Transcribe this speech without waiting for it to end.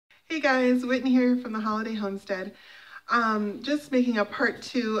Hey guys, Whitney here from the Holiday Homestead. Just making a part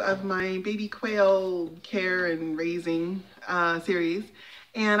 2 of my baby quail care and raising series.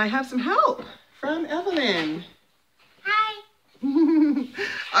 And I have some help from Evelyn. Hi.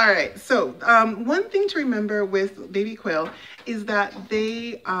 All right, so one thing to remember with baby quail is that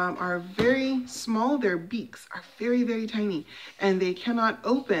they are very small. Their beaks are very, very tiny, and they cannot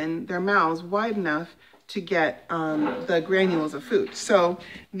open their mouths wide enough to get the granules of food. So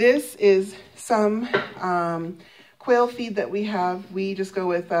this is some quail feed that we have. We just go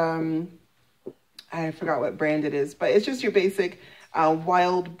with, I forgot what brand it is, but it's just your basic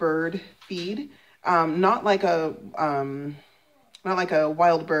wild bird feed. Not like a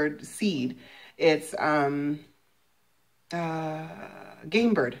wild bird seed. It's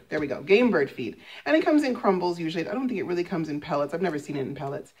game bird. There we go. Game bird feed. And it comes in crumbles usually. I don't think it really comes in pellets. I've never seen it in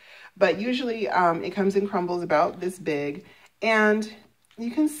pellets. But usually it comes in crumbles about this big. And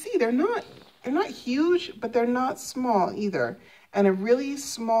you can see they're not huge, but they're not small either. And a really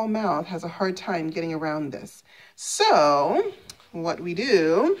small mouth has a hard time getting around this. So what we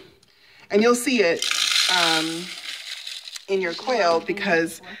do, and you'll see it in your quail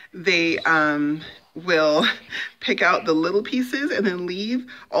because they will pick out the little pieces and then leave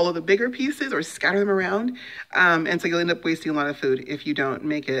all of the bigger pieces or scatter them around. And so you'll end up wasting a lot of food if you don't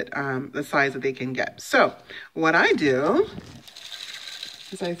make it the size that they can get. So what I do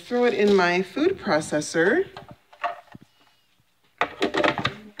is I throw it in my food processor.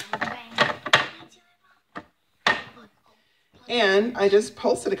 And I just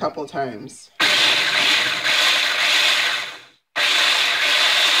pulse it a couple of times.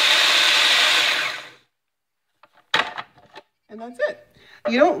 And that's it.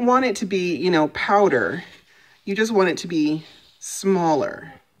 You don't want it to be, powder. You just want it to be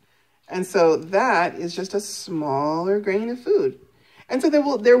smaller. And so that is just a smaller grain of food. And so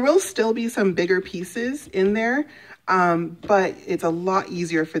there will still be some bigger pieces in there, but it's a lot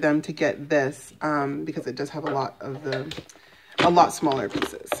easier for them to get this because it does have a lot smaller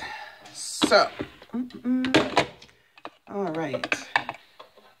pieces. So, all right.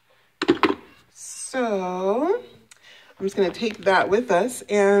 So I'm just going to take that with us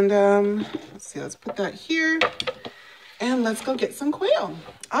and let's see, let's put that here and let's go get some quail.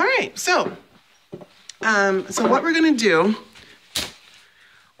 All right, so what we're going to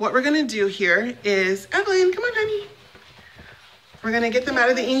do here is, Evelyn, come on, honey. We're going to get them out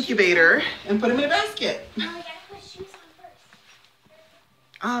of the incubator and put them in a basket. Oh, I gotta put shoes on first.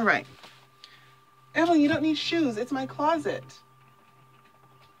 All right. Evelyn, you don't need shoes. It's my closet.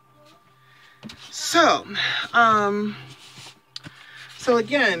 So, so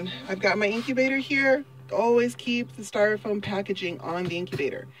again, I've got my incubator here. Always keep the styrofoam packaging on the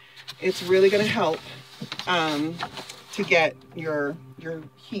incubator. It's really going to help to get your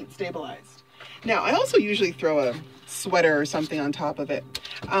heat stabilized. Now, I also usually throw a sweater or something on top of it.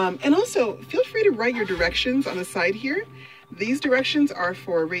 And also, feel free to write your directions on the side here. These directions are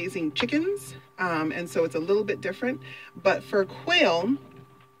for raising chickens, and so it's a little bit different. But for quail,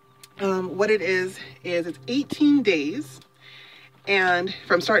 what it is it's 18 days, and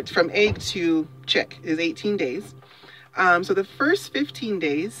from egg to chick is 18 days. So the first 15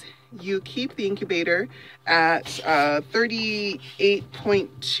 days, you keep the incubator at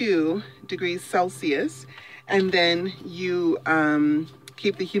 38.2 degrees Celsius, and then you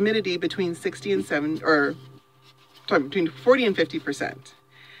keep the humidity between 60 and 7, or sorry, between 40 and 50%.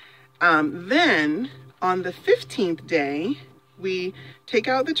 Then on the 15th day, we take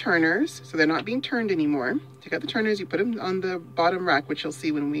out the turners, so they're not being turned anymore. Take out the turners, you put them on the bottom rack, which you'll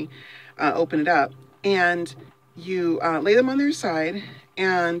see when we open it up, and you lay them on their side,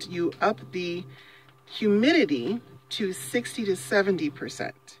 and you up the humidity to 60 to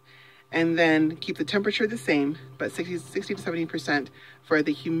 70%. And then keep the temperature the same, but 60 to 70% for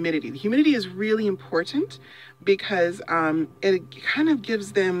the humidity. The humidity is really important because it kind of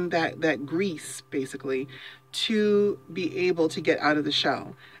gives them that grease, basically, to be able to get out of the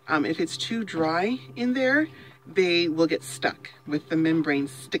shell. If it's too dry in there, they will get stuck with the membrane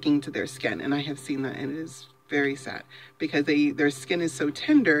sticking to their skin. And I have seen that, and it is very sad because their skin is so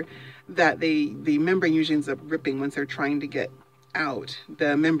tender that the membrane usually ends up ripping once they're trying to get out.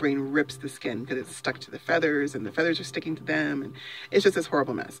 The membrane rips the skin because it's stuck to the feathers, and the feathers are sticking to them, and it's just this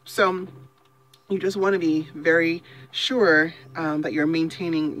horrible mess. So you just want to be very sure that you're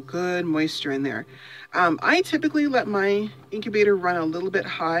maintaining good moisture in there. I typically let my incubator run a little bit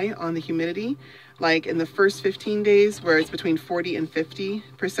high on the humidity, like in the first 15 days where it's between 40 and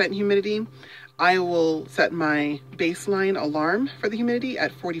 50% humidity. I will set my baseline alarm for the humidity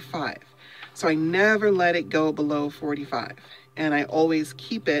at 45. So I never let it go below 45. and I always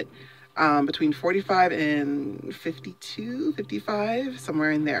keep it between 45 and 52, 55,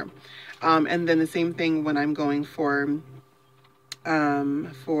 somewhere in there. And then the same thing when I'm going for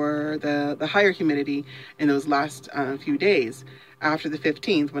the higher humidity in those last few days after the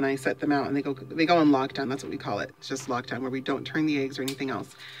 15th, when I set them out and they go on lockdown. That's what we call it. It's just lockdown, where we don't turn the eggs or anything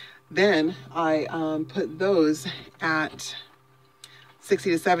else. Then I put those at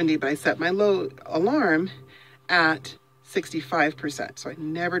 60 to 70, but I set my low alarm at 65%. So it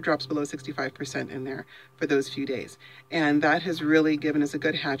never drops below 65% in there for those few days. And that has really given us a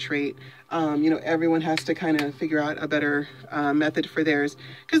good hatch rate. Everyone has to kind of figure out a better method for theirs,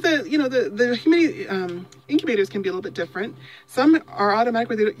 because the humidity incubators can be a little bit different. Some are automatic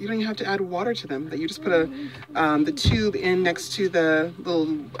where you don't even have to add water to them, that you just put the tube in next to the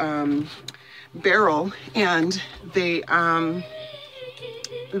little barrel, and they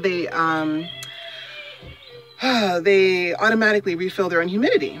automatically refill their own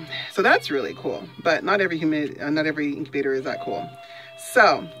humidity. So that's really cool, but not every incubator is that cool.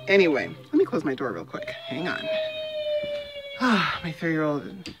 So anyway, let me close my door real quick. Hang on. My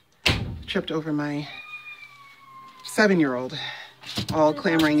 3-year-old tripped over my 7-year-old, all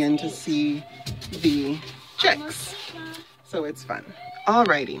clamoring in to see the chicks. So it's fun.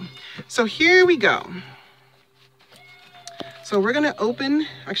 Alrighty, so here we go. So we're gonna open,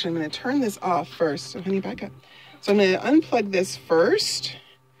 actually I'm gonna turn this off first. So honey, back up. So I'm gonna unplug this first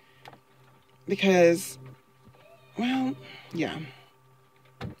because, well, yeah.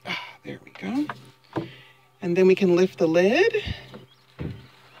 There we go. And then we can lift the lid.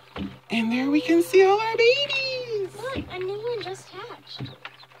 And there we can see all our babies. Look, a new one just hatched.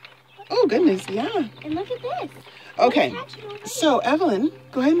 Oh goodness, yeah. And look at this. Okay, so Evelyn,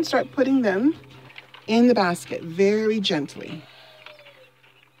 go ahead and start putting them in the basket very gently.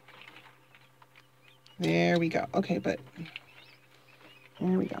 There we go. Okay, but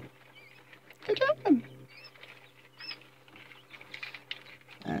there we go. Good job.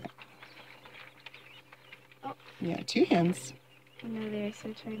 All right. Oh. Yeah, 2 hands. I know they're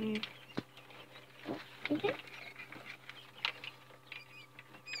so tiny. Okay.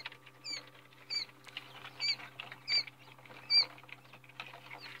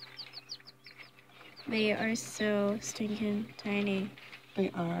 They are so stinking tiny.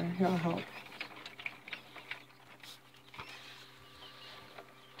 They are. Here, I'll help.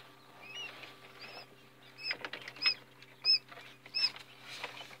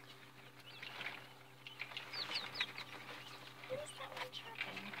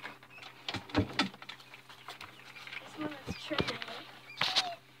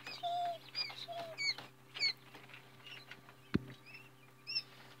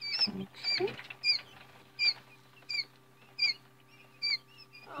 Okay.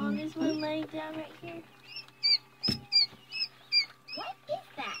 Oh, there's one laying down right here. What is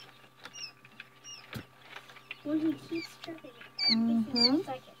that? One who keeps tripping every single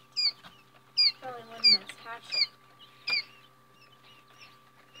second. Probably one that's hatching.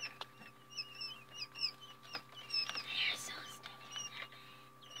 They're so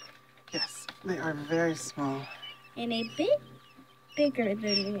stinky. Yes, they are very small. And a bit bigger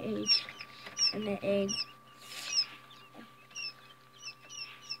than the age and the egg.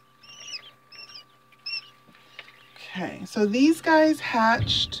 Okay, so these guys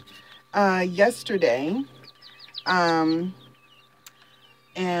hatched yesterday, and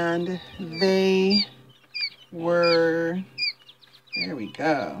they were, there we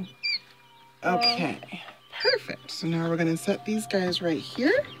go. Okay, perfect. So now we're gonna set these guys right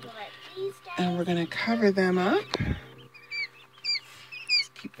here, and we're gonna cover them up.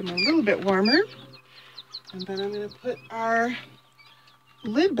 Just keep them a little bit warmer. And then I'm gonna put our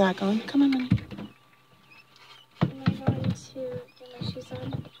lid back on. Come on, Minnie. Am I going to get my shoes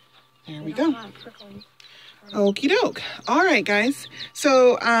on? There we go. Okie doke. All right, guys.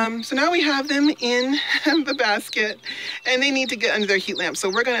 So now we have them in the basket, and they need to get under their heat lamp. So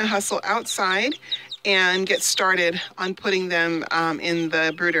we're going to hustle outside and get started on putting them in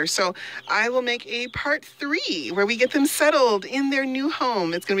the brooder. So I will make a part 3 where we get them settled in their new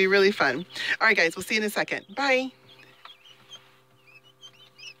home. It's going to be really fun. All right, guys. We'll see you in a second. Bye.